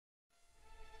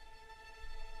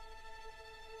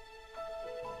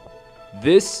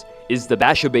This is the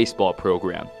Basha Baseball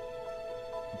program.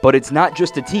 But it's not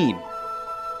just a team,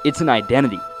 it's an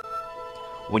identity.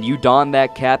 When you don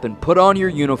that cap and put on your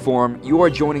uniform, you are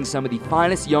joining some of the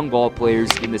finest young ball players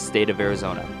in the state of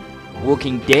Arizona,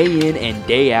 working day in and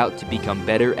day out to become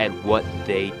better at what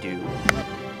they do.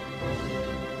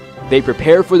 They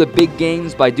prepare for the big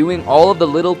games by doing all of the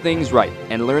little things right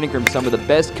and learning from some of the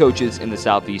best coaches in the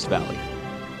Southeast Valley.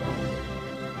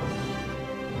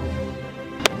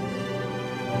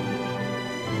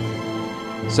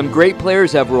 Some great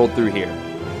players have rolled through here.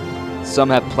 Some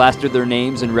have plastered their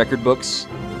names in record books.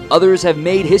 Others have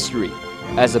made history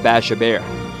as a Basha Bear.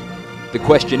 The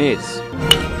question is,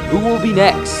 who will be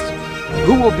next?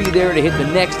 Who will be there to hit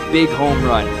the next big home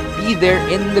run? Be there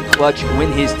in the clutch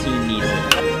when his team needs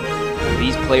it.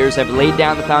 These players have laid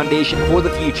down the foundation for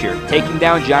the future, taking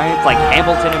down giants like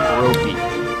Hamilton and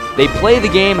Brophy. They play the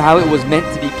game how it was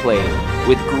meant to be played,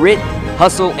 with grit,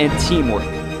 hustle, and teamwork.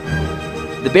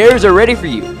 The Bears are ready for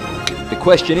you. The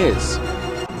question is,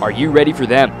 are you ready for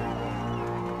them?